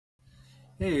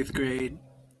Hey, eighth grade.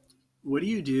 What do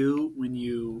you do when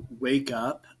you wake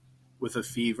up with a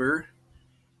fever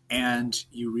and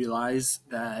you realize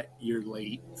that you're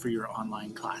late for your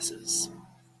online classes?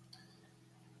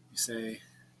 You say,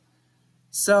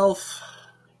 self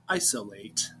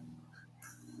isolate.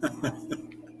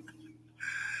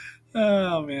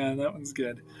 Oh man, that one's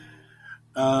good.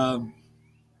 Um,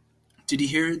 did you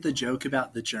hear the joke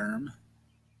about the germ?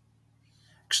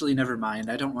 Actually, never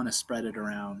mind. I don't want to spread it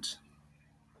around.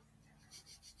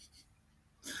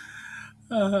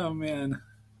 Oh man.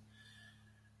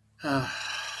 Uh,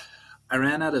 I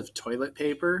ran out of toilet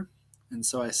paper, and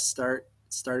so I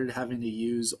started having to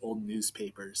use old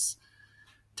newspapers.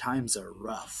 Times are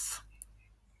rough.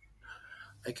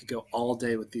 I could go all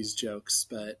day with these jokes,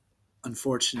 but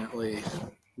unfortunately,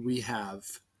 we have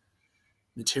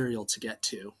material to get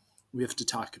to. We have to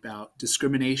talk about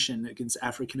discrimination against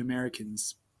African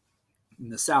Americans in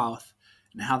the South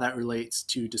and how that relates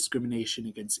to discrimination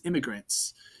against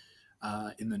immigrants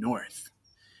in the North.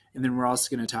 And then we're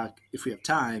also going to talk, if we have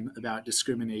time, about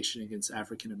discrimination against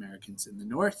African Americans in the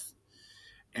North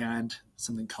and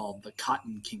something called the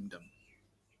Cotton Kingdom.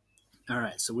 All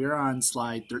right, so we're on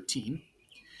slide 13.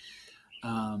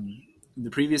 In the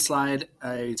previous slide,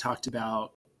 I talked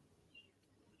about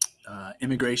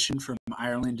immigration from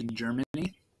Ireland and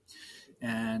Germany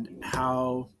and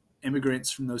how immigrants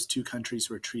from those two countries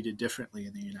were treated differently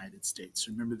in the United States.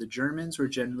 Remember, the Germans were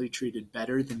generally treated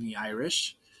better than the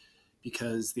Irish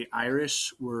because the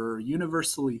Irish were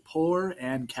universally poor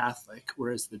and Catholic,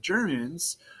 whereas the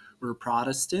Germans were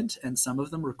Protestant and some of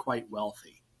them were quite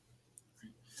wealthy.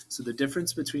 So the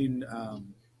difference between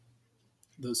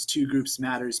those two groups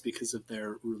matters because of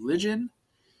their religion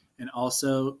and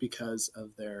also because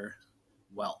of their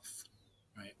wealth.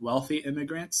 Right? Wealthy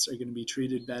immigrants are going to be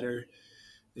treated better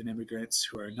than immigrants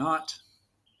who are not.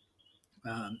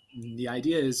 The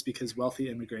idea is because wealthy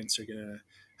immigrants are going to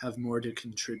have more to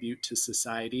contribute to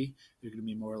society. They're going to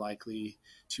be more likely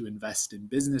to invest in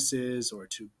businesses or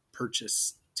to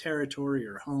purchase territory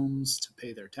or homes to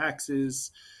pay their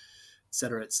taxes, et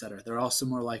cetera, et cetera. They're also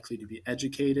more likely to be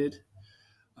educated.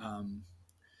 And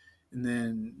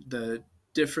then the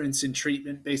difference in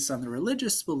treatment based on the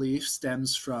religious belief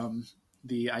stems from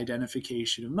the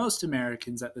identification of most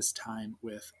Americans at this time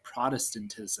with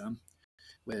Protestantism,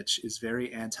 which is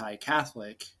very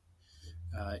anti-Catholic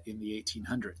in the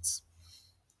 1800s.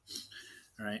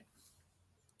 All right.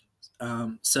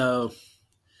 So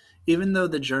even though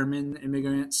the German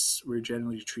immigrants were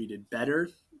generally treated better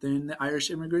than the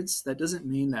Irish immigrants, that doesn't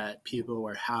mean that people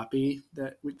were happy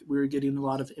that we were getting a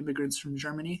lot of immigrants from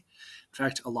Germany. In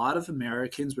fact, a lot of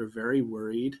Americans were very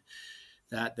worried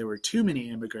that there were too many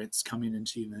immigrants coming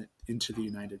into the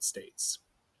United States.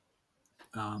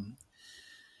 And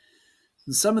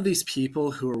some of these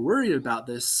people who were worried about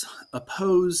this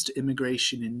opposed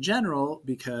immigration in general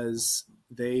because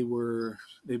they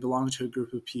belonged to a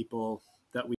group of people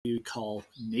that we would call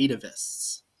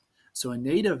nativists. So a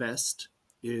nativist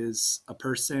is a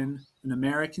person, an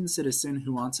American citizen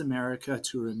who wants America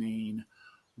to remain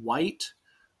white,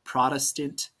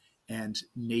 Protestant, and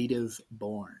native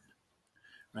born.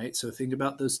 Right? So think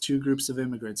about those two groups of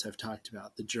immigrants I've talked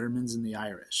about, the Germans and the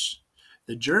Irish.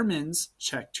 The Germans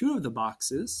check two of the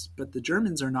boxes, but the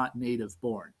Germans are not native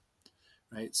born.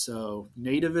 Right? So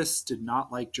nativists did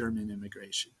not like German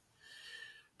immigration.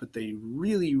 But they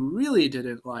really, really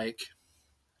didn't like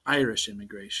Irish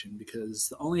immigration because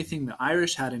the only thing the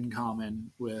Irish had in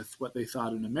common with what they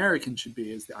thought an American should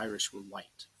be is the Irish were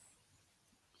white.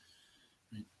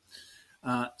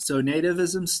 So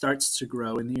nativism starts to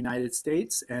grow in the United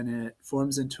States and it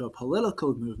forms into a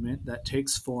political movement that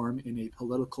takes form in a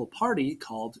political party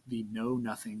called the Know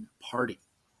Nothing Party.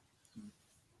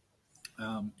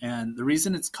 And the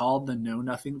reason it's called the Know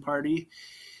Nothing Party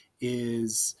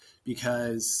is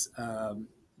because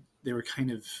they were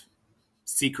kind of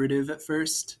secretive at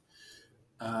first.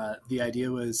 The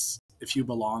idea was if you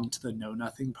belonged to the Know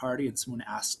Nothing Party and someone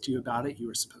asked you about it, you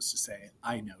were supposed to say,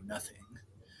 I know nothing.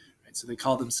 Right? So they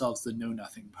called themselves the Know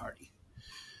Nothing Party.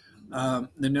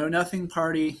 The Know Nothing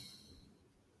Party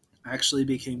actually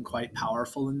became quite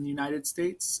powerful in the United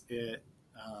States. It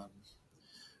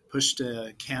pushed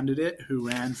a candidate who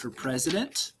ran for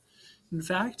president, in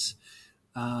fact,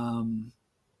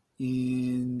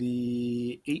 in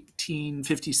the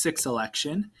 1856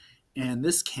 election, and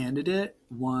this candidate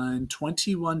won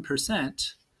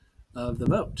 21% of the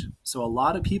vote. So a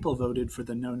lot of people voted for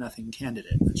the Know Nothing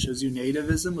candidate. That shows you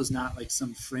nativism was not like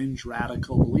some fringe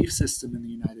radical belief system in the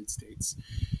United States.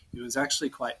 It was actually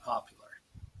quite popular.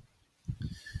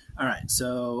 All right,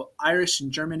 so Irish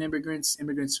and German immigrants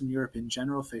from Europe in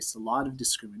general faced a lot of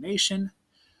discrimination.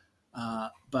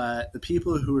 But the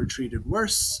people who were treated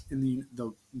worse in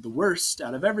the worst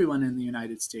out of everyone in the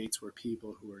United States were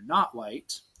people who were not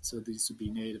white. So these would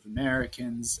be Native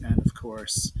Americans and, of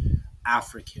course,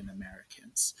 African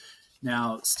Americans.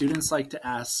 Now, students like to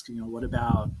ask, what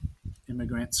about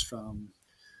immigrants from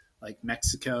like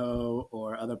Mexico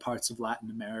or other parts of Latin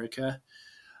America?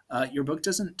 Your book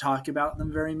doesn't talk about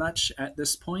them very much at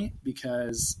this point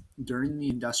because during the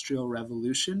Industrial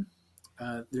Revolution,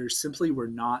 there simply were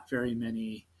not very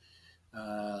many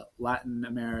Latin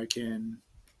American,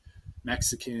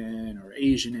 Mexican, or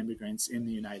Asian immigrants in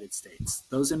the United States.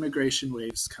 Those immigration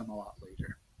waves come a lot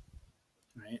later,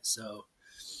 right? So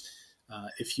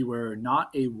if you were not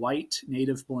a white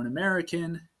native-born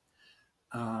American,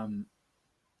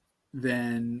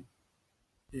 then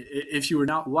if you were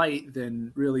not white,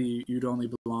 then really you'd only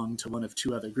belong to one of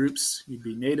two other groups. You'd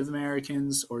be Native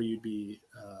Americans or you'd be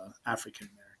African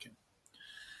American.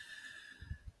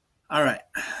 All right,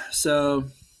 so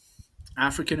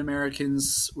African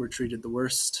Americans were treated the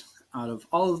worst out of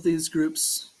all of these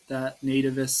groups that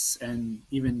nativists and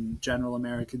even general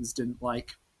Americans didn't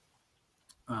like.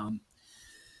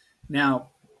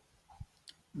 Now,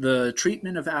 the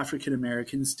treatment of African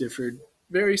Americans differed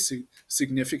very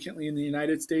significantly in the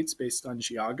United States based on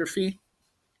geography.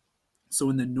 So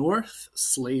in the North,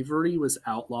 slavery was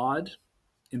outlawed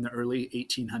in the early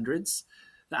 1800s.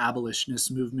 The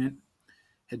abolitionist movement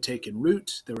had taken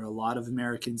root. There were a lot of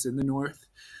Americans in the North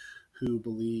who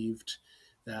believed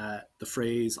that the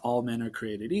phrase all men are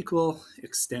created equal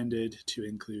extended to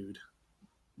include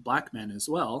black men as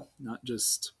well, not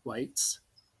just whites.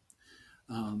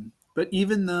 But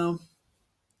even though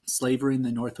slavery in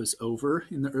the North was over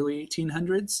in the early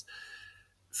 1800s,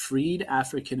 freed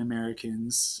African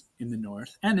Americans in the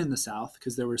North and in the South,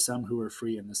 because there were some who were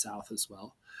free in the South as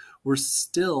well, were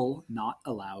still not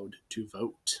allowed to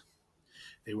vote.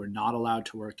 They were not allowed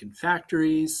to work in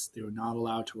factories. They were not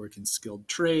allowed to work in skilled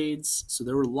trades. So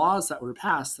there were laws that were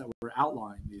passed that were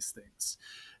outlawing these things.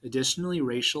 Additionally,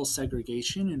 racial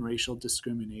segregation and racial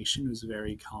discrimination was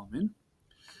very common.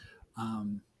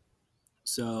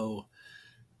 So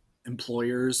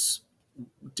employers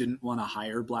didn't want to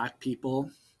hire black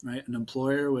people, right? An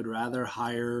employer would rather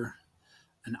hire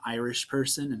an Irish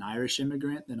person, an Irish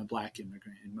immigrant, than a black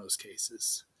immigrant in most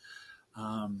cases.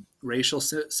 Racial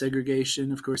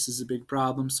segregation, of course, is a big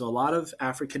problem. So a lot of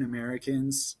African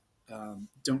Americans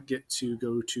don't get to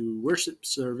go to worship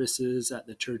services at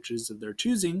the churches of their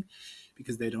choosing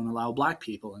because they don't allow black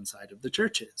people inside of the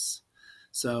churches.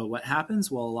 So what happens?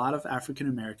 Well, a lot of African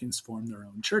Americans form their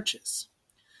own churches.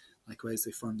 Likewise,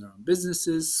 they form their own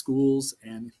businesses, schools,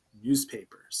 and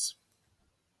newspapers.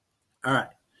 All right.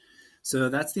 So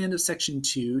that's the end of section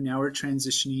 2. Now we're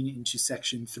transitioning into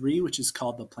section 3, which is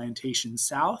called the Plantation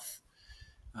South.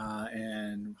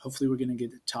 And hopefully we're going to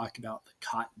get to talk about the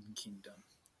Cotton Kingdom.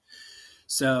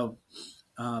 So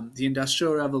the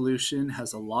Industrial Revolution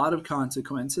has a lot of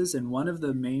consequences, and one of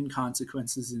the main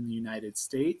consequences in the United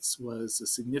States was a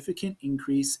significant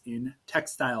increase in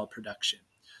textile production.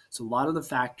 So a lot of the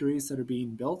factories that are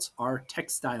being built are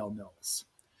textile mills.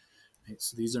 Right?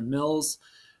 So these are mills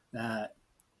that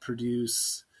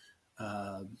produce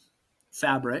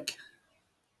fabric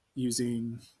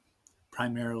using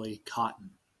primarily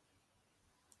cotton.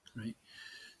 Right?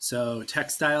 So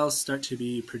textiles start to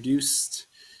be produced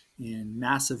in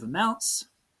massive amounts.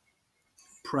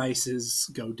 Prices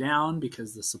go down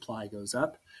because the supply goes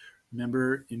up.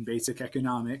 Remember, in basic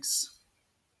economics,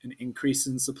 an increase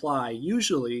in supply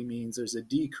usually means there's a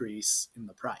decrease in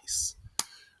the price.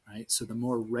 Right? So the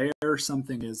more rare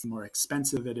something is, the more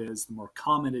expensive it is, the more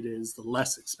common it is, the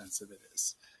less expensive it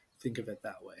is. Think of it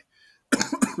that way.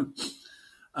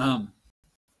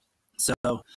 So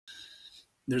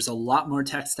there's a lot more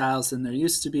textiles than there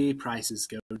used to be. Prices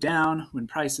go down. When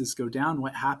prices go down,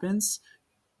 what happens?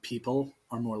 People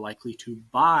are more likely to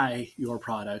buy your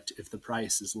product if the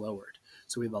price is lowered.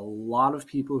 So we have a lot of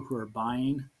people who are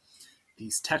buying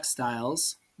these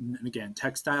textiles. And again,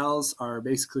 textiles are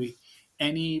basically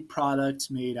any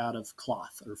product made out of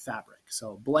cloth or fabric.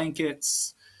 So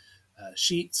blankets,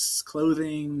 sheets,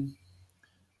 clothing,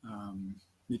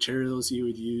 materials you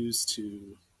would use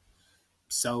to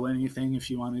sew anything if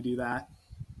you want to do that.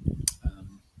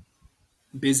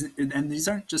 Business, and these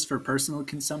aren't just for personal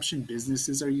consumption.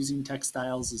 Businesses are using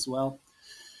textiles as well.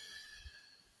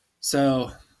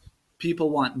 So people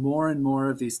want more and more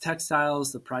of these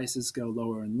textiles. The prices go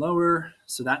lower and lower.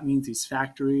 So that means these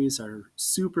factories are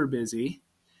super busy.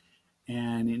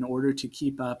 And in order to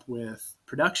keep up with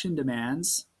production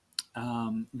demands,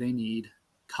 they need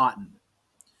cotton.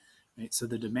 Right? So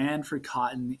the demand for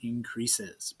cotton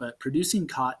increases, but producing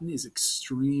cotton is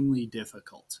extremely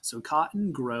difficult. So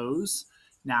cotton grows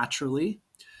naturally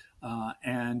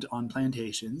and on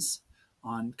plantations,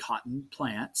 on cotton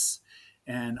plants.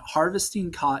 And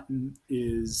harvesting cotton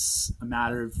is a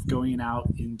matter of going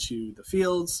out into the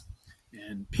fields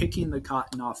and picking the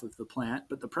cotton off of the plant.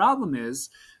 But the problem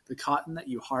is the cotton that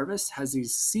you harvest has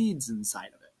these seeds inside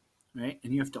of it, right?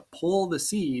 And you have to pull the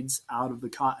seeds out of the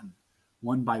cotton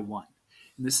one by one.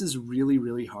 And this is really,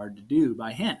 really hard to do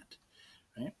by hand,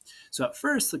 right? So at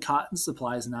first, the cotton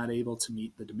supply is not able to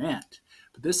meet the demand.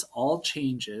 But this all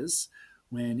changes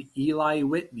when Eli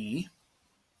Whitney,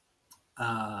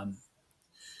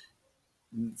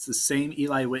 it's the same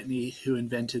Eli Whitney who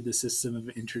invented the system of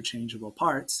interchangeable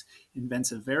parts,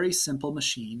 invents a very simple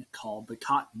machine called the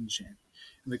cotton gin.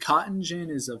 And the cotton gin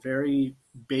is a very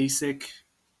basic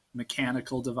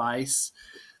mechanical device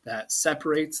that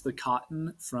separates the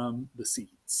cotton from the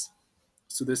seeds.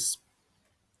 So this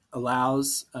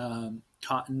allows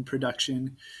cotton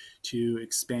production to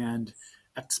expand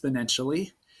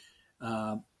exponentially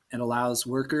and allows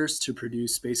workers to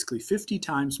produce basically 50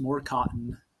 times more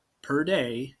cotton per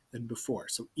day than before.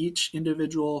 So each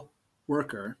individual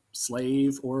worker,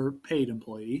 slave or paid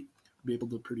employee, will be able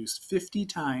to produce 50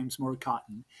 times more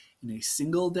cotton in a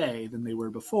single day than they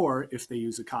were before if they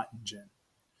use a cotton gin.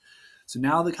 So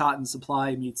now the cotton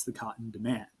supply meets the cotton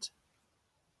demand.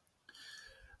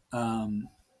 I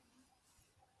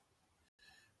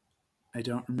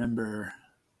don't remember.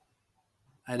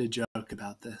 I had a joke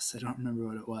about this. I don't remember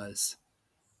what it was.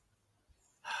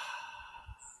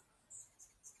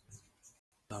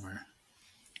 Bummer.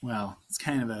 Well, it's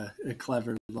kind of a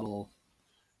clever little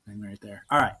thing right there.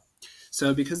 All right.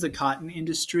 So because the cotton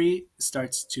industry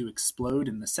starts to explode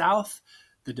in the South,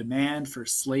 the demand for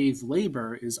slave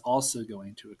labor is also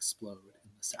going to explode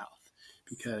in the South.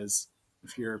 Because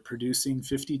if you're producing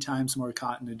 50 times more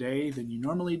cotton a day than you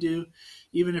normally do,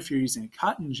 even if you're using a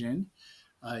cotton gin,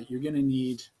 you're going to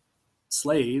need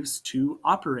slaves to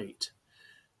operate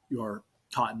your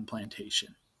cotton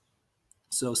plantation.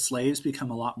 So slaves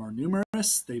become a lot more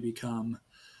numerous. They become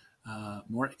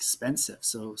more expensive.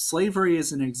 So slavery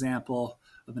is an example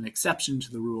of an exception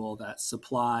to the rule that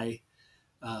supply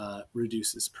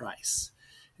reduces price.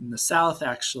 In the South,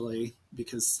 actually,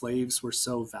 because slaves were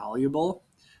so valuable,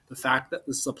 the fact that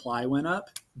the supply went up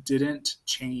didn't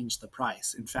change the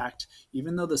price. In fact,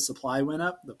 even though the supply went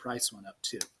up, the price went up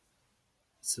too.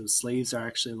 So slaves are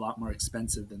actually a lot more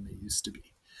expensive than they used to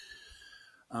be.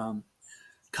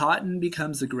 Cotton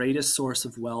becomes the greatest source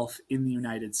of wealth in the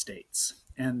United States.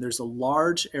 And there's a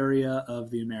large area of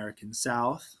the American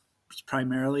South,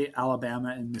 primarily Alabama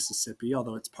and Mississippi,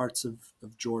 although it's parts of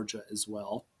Georgia as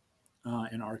well,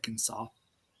 and Arkansas.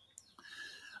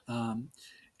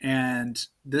 And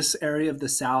this area of the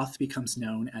South becomes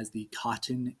known as the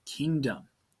Cotton Kingdom.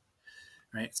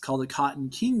 Right? It's called the Cotton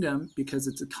Kingdom because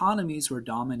its economies were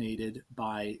dominated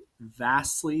by a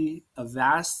vastly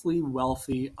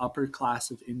wealthy upper class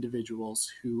of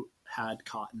individuals who had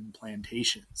cotton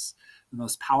plantations. The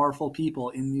most powerful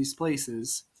people in these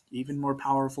places, even more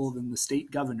powerful than the state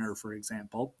governor, for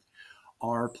example,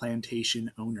 are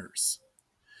plantation owners.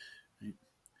 Right?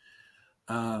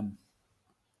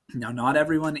 Now, not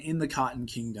everyone in the Cotton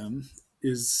Kingdom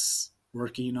is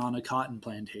working on a cotton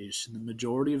plantation. The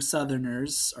majority of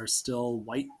Southerners are still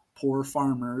white, poor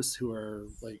farmers who are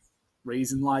like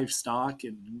raising livestock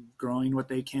and growing what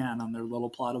they can on their little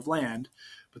plot of land.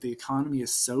 But the economy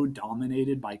is so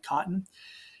dominated by cotton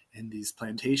and these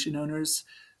plantation owners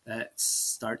that it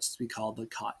starts to be called the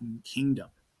Cotton Kingdom.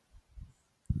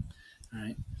 All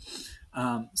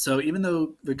right. So even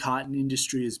though the cotton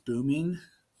industry is booming,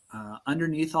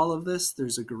 underneath all of this,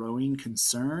 there's a growing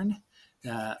concern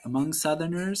that among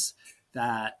Southerners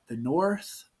that the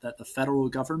North, that the federal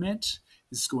government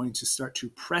is going to start to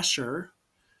pressure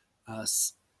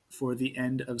us for the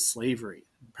end of slavery.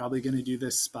 We're probably going to do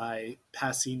this by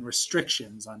passing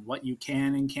restrictions on what you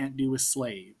can and can't do with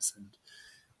slaves. And,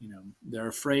 they're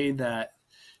afraid that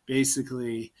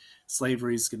basically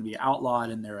slavery is going to be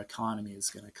outlawed and their economy is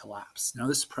going to collapse. Now,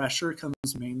 this pressure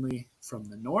comes mainly from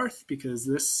the North because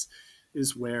this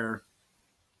is where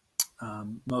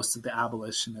most of the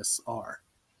abolitionists are.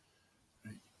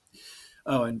 Right?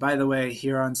 Oh, and by the way,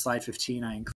 here on slide 15,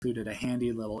 I included a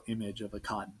handy little image of a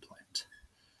cotton plant.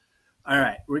 All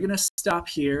right, we're going to stop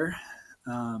here,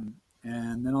 and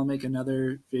then I'll make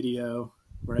another video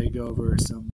where I go over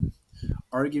some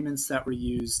arguments that were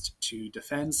used to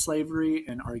defend slavery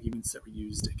and arguments that were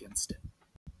used against it.